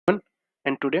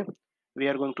And today we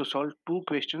are going to solve two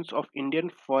questions of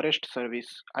Indian Forest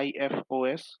Service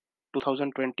IFOS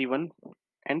 2021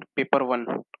 and paper 1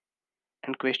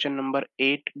 and question number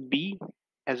 8B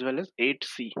as well as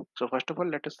 8C. So first of all,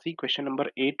 let us see question number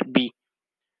 8B.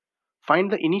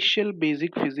 Find the initial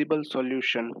basic feasible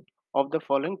solution of the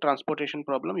following transportation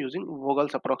problem using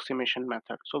Vogel's approximation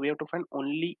method. So we have to find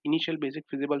only initial basic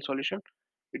feasible solution.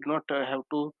 We do not have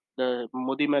to the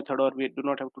Modi method, or we do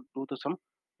not have to do the some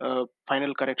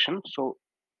final correction. So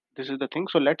this is the thing.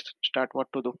 So let's start what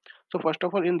to do. So first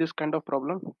of all, in this kind of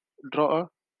problem, draw a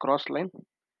cross line.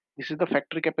 This is the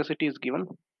factory capacity is given,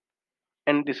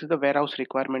 and this is the warehouse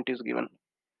requirement is given.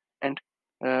 And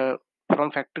uh,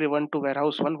 from factory 1 to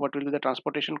warehouse 1, what will be the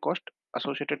transportation cost,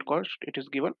 associated cost, it is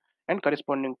given, and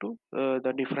corresponding to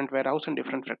the different warehouse and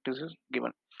different factories is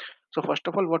given. So first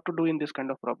of all, what to do in this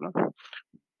kind of problem,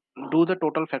 do the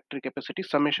total factory capacity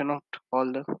summation of all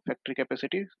the factory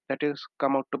capacity, that is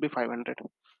come out to be 500.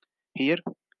 Here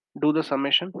do the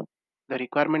summation, the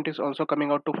requirement is also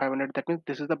coming out to 500. That means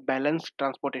this is the balanced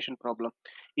transportation problem.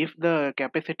 If the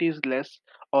capacity is less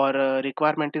or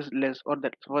requirement is less, or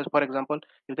that was, for example,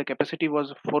 if the capacity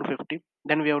was 450,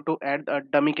 then we have to add a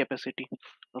dummy capacity.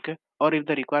 Okay, or if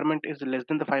the requirement is less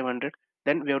than the 500,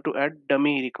 then we have to add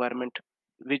dummy requirement,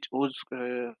 which whose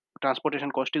transportation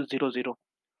cost is 00.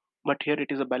 But here it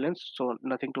is a balance, so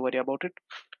nothing to worry about it.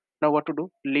 Now what to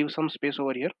do, leave some space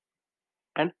over here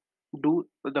and do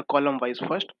the column wise.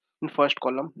 First, in first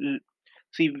column,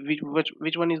 see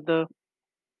which one is the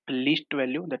least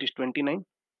value, that is 29,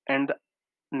 and the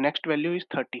next value is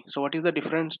 30. So what is the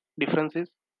difference is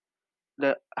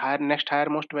the higher next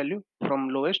higher most value from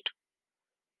lowest.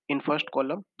 In first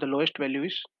column, the lowest value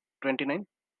is 29,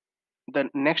 the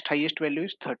next highest value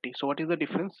is 30. So what is the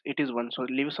difference, it is 1. So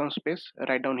leave some space,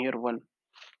 write down here 1.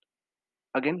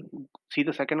 Again, see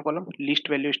the second column, least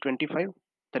value is 25,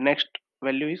 the next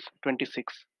value is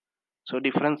 26, so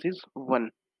difference is 1.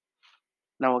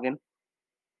 Now again,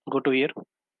 go to here,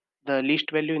 the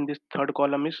least value in this third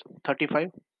column is 35,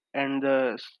 and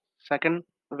the second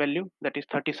value, that is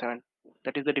 37,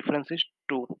 that is the difference is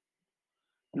 2.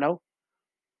 Now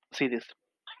see this,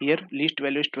 here least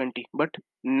value is 20, but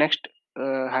next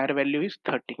higher value is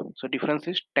 30, so difference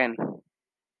is 10.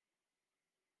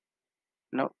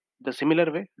 Now the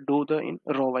similar way, do the in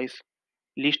row wise,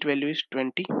 least value is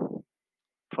 20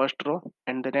 first row,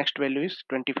 and the next value is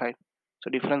 25, so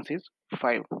difference is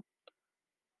 5.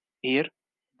 Here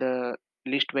the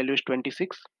least value is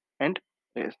 26, and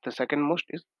the second most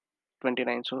is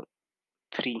 29, so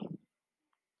 3.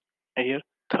 Here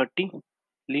 30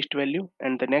 least value,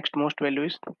 and the next most value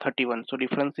is 31, so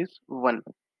difference is 1.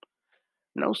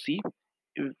 Now see,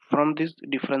 from these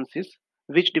differences,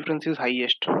 which difference is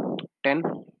highest, 10.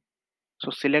 So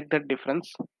select that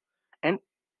difference, and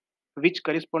which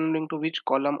corresponding to which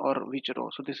column or which row.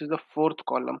 So this is the fourth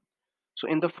column. So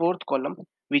in the fourth column,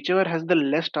 whichever has the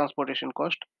less transportation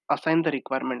cost, assign the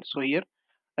requirement. So here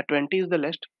a 20 is the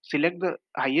least, select the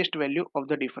highest value of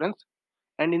the difference,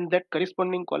 and in that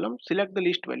corresponding column select the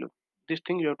least value. This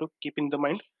thing you have to keep in the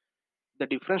mind, the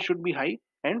difference should be high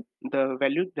and the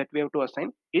value that we have to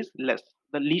assign is less,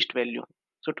 the least value.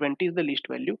 So 20 is the least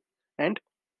value, and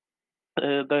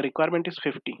the requirement is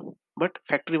 50, but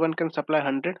factory 1 can supply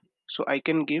 100, so I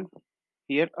can give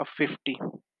here a 50,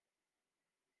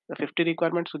 the 50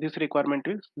 requirement, so this requirement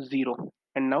is 0,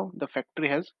 and now the factory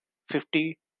has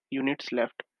 50 units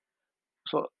left.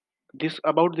 So this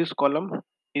about this column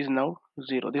is now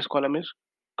 0, this column is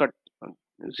cut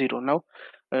 0. Now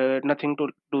nothing to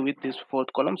do with this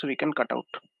fourth column, so we can cut out.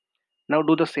 Now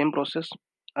do the same process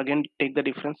again, take the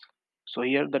difference. So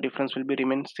here the difference will be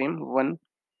remain same, 1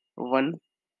 1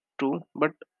 2,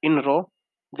 but in row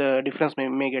the difference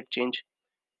may get changed.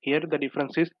 Here the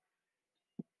difference is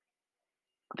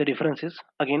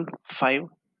again 5,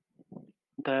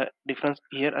 the difference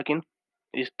here again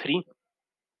is 3,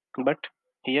 but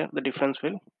here the difference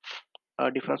will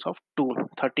difference of 2,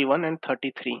 31 and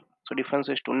 33, so difference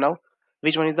is 2. Now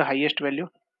which one is the highest value,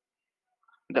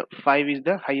 the 5 is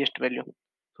the highest value,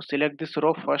 so select this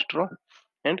row, first row,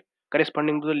 and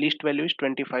corresponding to the least value is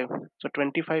 25. So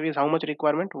 25 is how much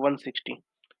requirement, 160,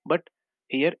 but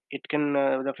here it can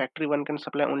the factory 1 can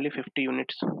supply only 50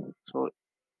 units, so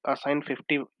assign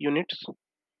 50 units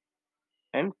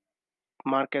and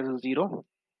mark as 0.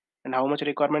 And how much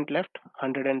requirement left,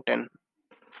 110.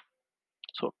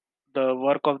 So the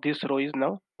work of this row is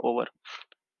now over.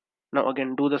 Now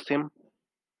again do the same,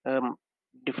 um,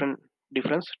 different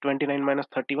difference, 29 minus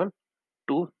 31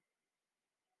 2,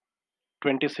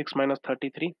 26 minus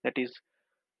 33, that is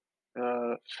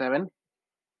 7,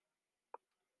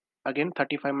 again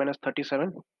 35 minus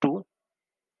 37 2,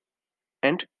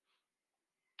 and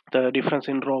the difference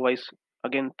in row wise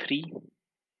again 3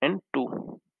 and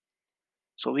 2.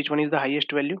 So which one is the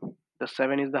highest value? The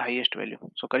 7 is the highest value.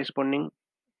 So corresponding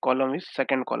column is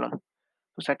second column.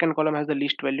 So second column has the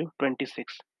least value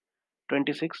 26.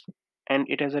 26 and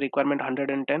it has a requirement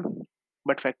 110,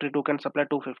 but factory 2 can supply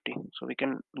 250. So we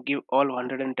can give all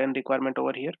 110 requirement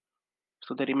over here.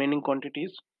 So the remaining quantity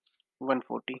is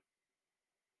 140.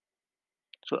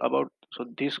 So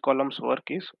this column's work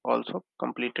is also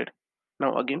completed.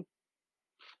 Now again,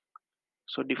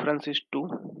 so difference is 2,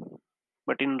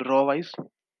 but in row wise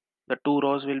the two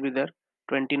rows will be there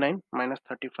 29 minus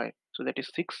 35, so that is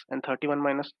 6, and 31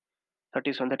 minus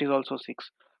 37, that is also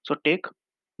 6. So take,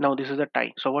 now this is a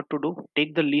tie, so what to do,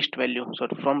 take the least value. So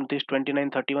from this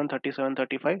 29, 31, 37,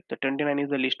 35, the 29 is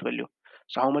the least value.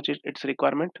 So how much is its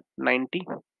requirement? 90.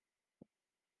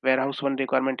 Warehouse 1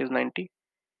 requirement is 90,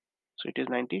 so it is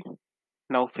 90.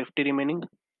 Now 50 remaining,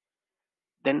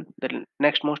 then the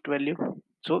next most value.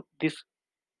 So this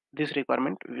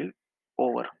requirement will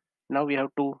over. Now we have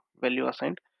two value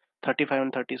assigned, 35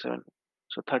 and 37.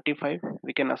 So 35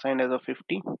 we can assign as a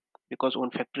 50 because on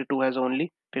factory 2 has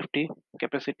only 50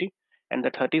 capacity, and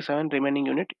the 37 remaining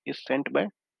unit is sent by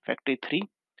factory 3,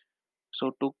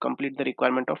 so to complete the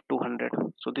requirement of 200.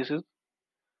 So this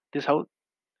how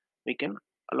we can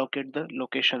allocate the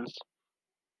locations.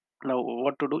 Now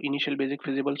what to do, initial basic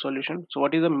feasible solution. So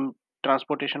what is the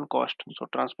transportation cost? So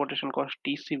transportation cost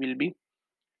TC will be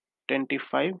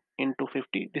 25 into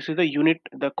 50. This is the unit,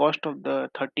 the cost of the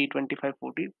 30, 25,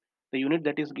 40, the unit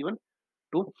that is given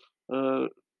to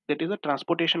that is the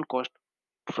transportation cost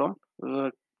from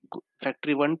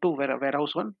factory 1 to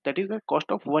warehouse 1, that is the cost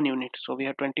of 1 unit. So we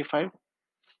have 25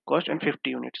 cost and 50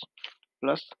 units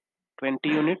plus 20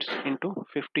 units into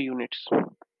 50 units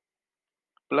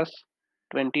plus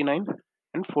 29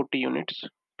 and 40 units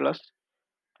plus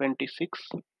 26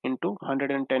 into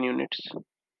 110 units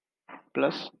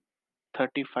plus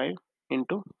 35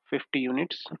 into 50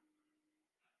 units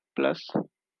plus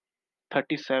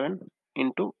 37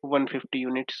 into 150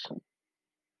 units,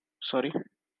 sorry,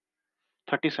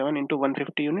 37 into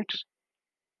 150 units,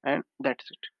 and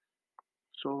that's it.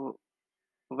 So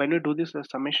when you do this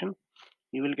summation,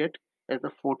 you will get as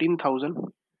the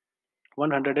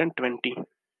 14,120.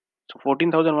 So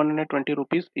 14,120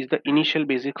 rupees is the initial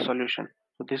basic solution.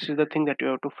 So this is the thing that you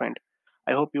have to find.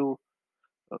 I hope you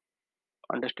uh,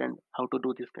 understand how to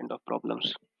do this kind of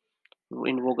problems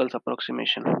in Vogel's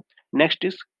approximation. Next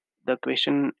is the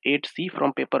question 8C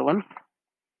from paper 1.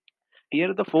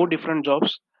 Here the 4 different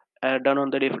jobs are done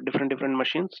on the different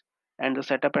machines, and the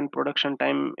setup and production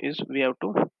time is we have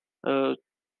to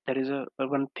there is a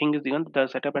one thing is given, the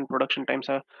setup and production times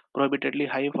are prohibitively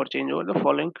high for changeover. The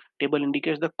following table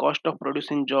indicates the cost of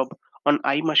producing job on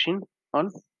I machine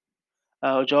on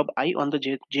job I on the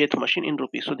jth machine in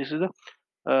rupees. So this is the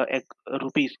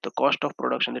rupees, the cost of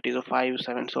production, that is a 5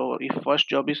 7. So if first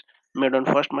job is made on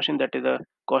first machine, that is the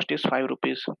cost is 5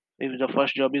 rupees. If the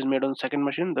first job is made on second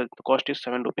machine, the cost is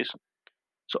 7 rupees.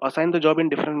 So assign the job in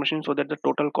different machines so that the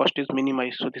total cost is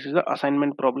minimized. So this is the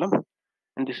assignment problem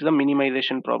and this is a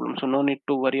minimization problem, so no need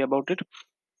to worry about it.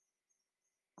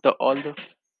 The all the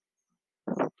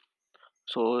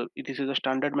So this is a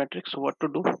standard matrix. So what to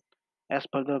do, as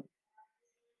per the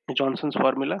Johnson's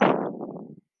formula,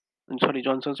 sorry,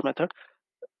 Johnson's method,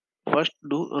 first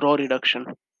do row reduction.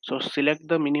 So select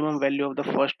the minimum value of the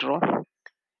first row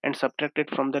and subtract it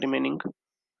from the remaining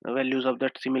values of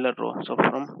that similar row. So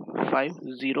from 5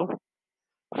 0,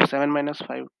 7 minus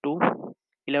 5 2,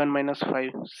 11 minus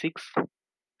 5 6,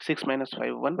 6 minus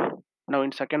 5 1. Now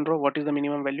in second row, what is the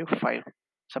minimum value? 5.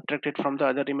 Subtract it from the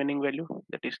other remaining value,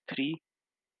 that is 3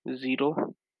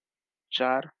 0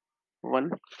 4 1.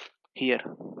 Here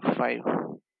 5,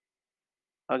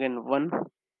 again 1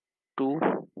 2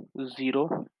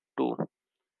 0 2.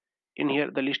 In here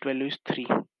the least value is 3,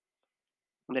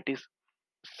 that is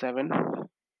 7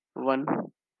 1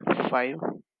 5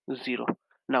 0.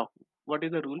 Now what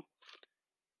is the rule?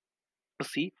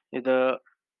 See, the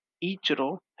each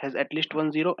row has at least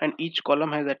 1 0 and each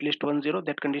column has at least 1 0.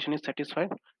 That condition is satisfied.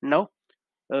 Now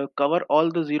cover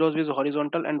all the zeros with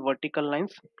horizontal and vertical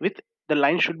lines, with the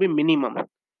line should be minimum,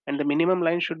 and the minimum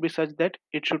line should be such that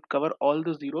it should cover all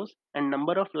the zeros, and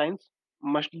number of lines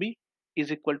must be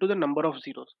is equal to the number of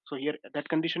zeros. So here that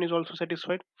condition is also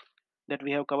satisfied, that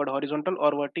we have covered horizontal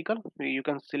or vertical. You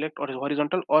can select or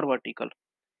horizontal or vertical,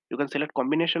 you can select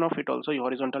combination of it also,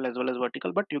 horizontal as well as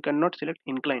vertical, but you cannot select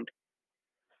inclined.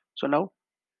 So now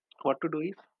what to do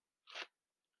is,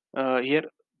 here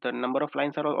the number of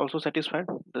lines are also satisfied,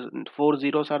 the 4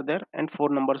 zeros are there and 4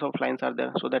 numbers of lines are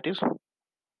there, so that is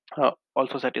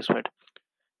also satisfied.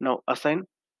 Now assign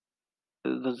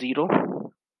the 0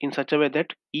 in such a way that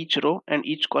each row and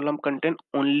each column contain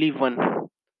only one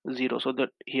 0. So that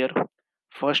here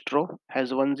first row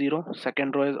has 1 0,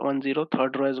 second row has 1 0,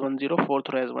 third row has 1 0, fourth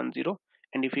row has 1 0.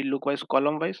 And if you look wise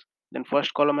column wise, then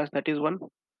first column has that is 1,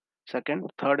 second,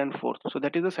 third and fourth. So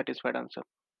that is the satisfied answer.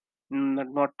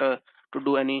 Not to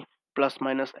do any plus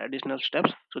minus additional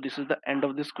steps. So this is the end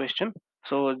of this question.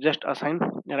 So just assign,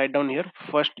 write down here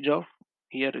first job,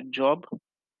 here job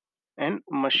and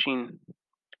machine.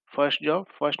 First job,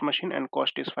 first machine and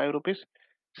cost is 5 rupees.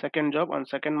 Second job on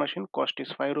second machine, cost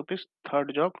is 5 rupees.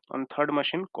 Third job on third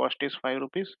machine, cost is 5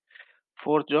 rupees.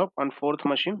 Fourth job on fourth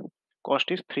machine,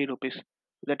 cost is 3 rupees.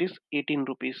 That is 18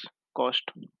 rupees cost.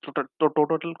 So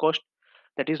total cost,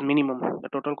 that is minimum. The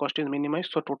total cost is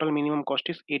minimized. So total minimum cost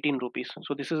is 18 rupees.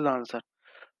 So this is the answer.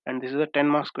 And this is a 10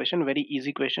 marks question, very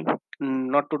easy question.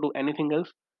 Not to do anything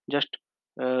else, just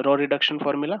row reduction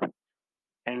formula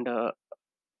and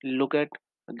look at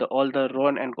all the row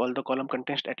and all the column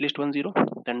contains at least 1 0.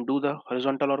 Then do the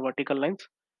horizontal or vertical lines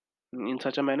in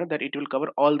such a manner that it will cover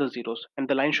all the zeros, and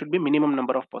the line should be minimum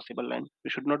number of possible lines. We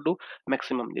should not do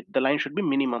maximum. The line should be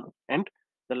minimum, and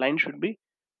the line should be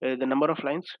the number of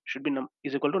lines should be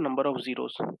is equal to number of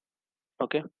zeros.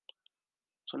 Okay,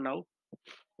 so now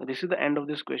this is the end of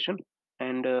this question,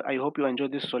 and I hope you enjoy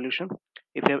this solution.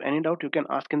 If you have any doubt, you can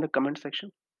ask in the comment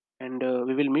section, and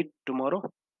we will meet tomorrow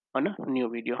on a new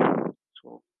video.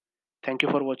 So thank you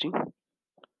for watching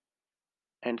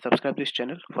and subscribe this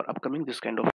channel for upcoming this kind of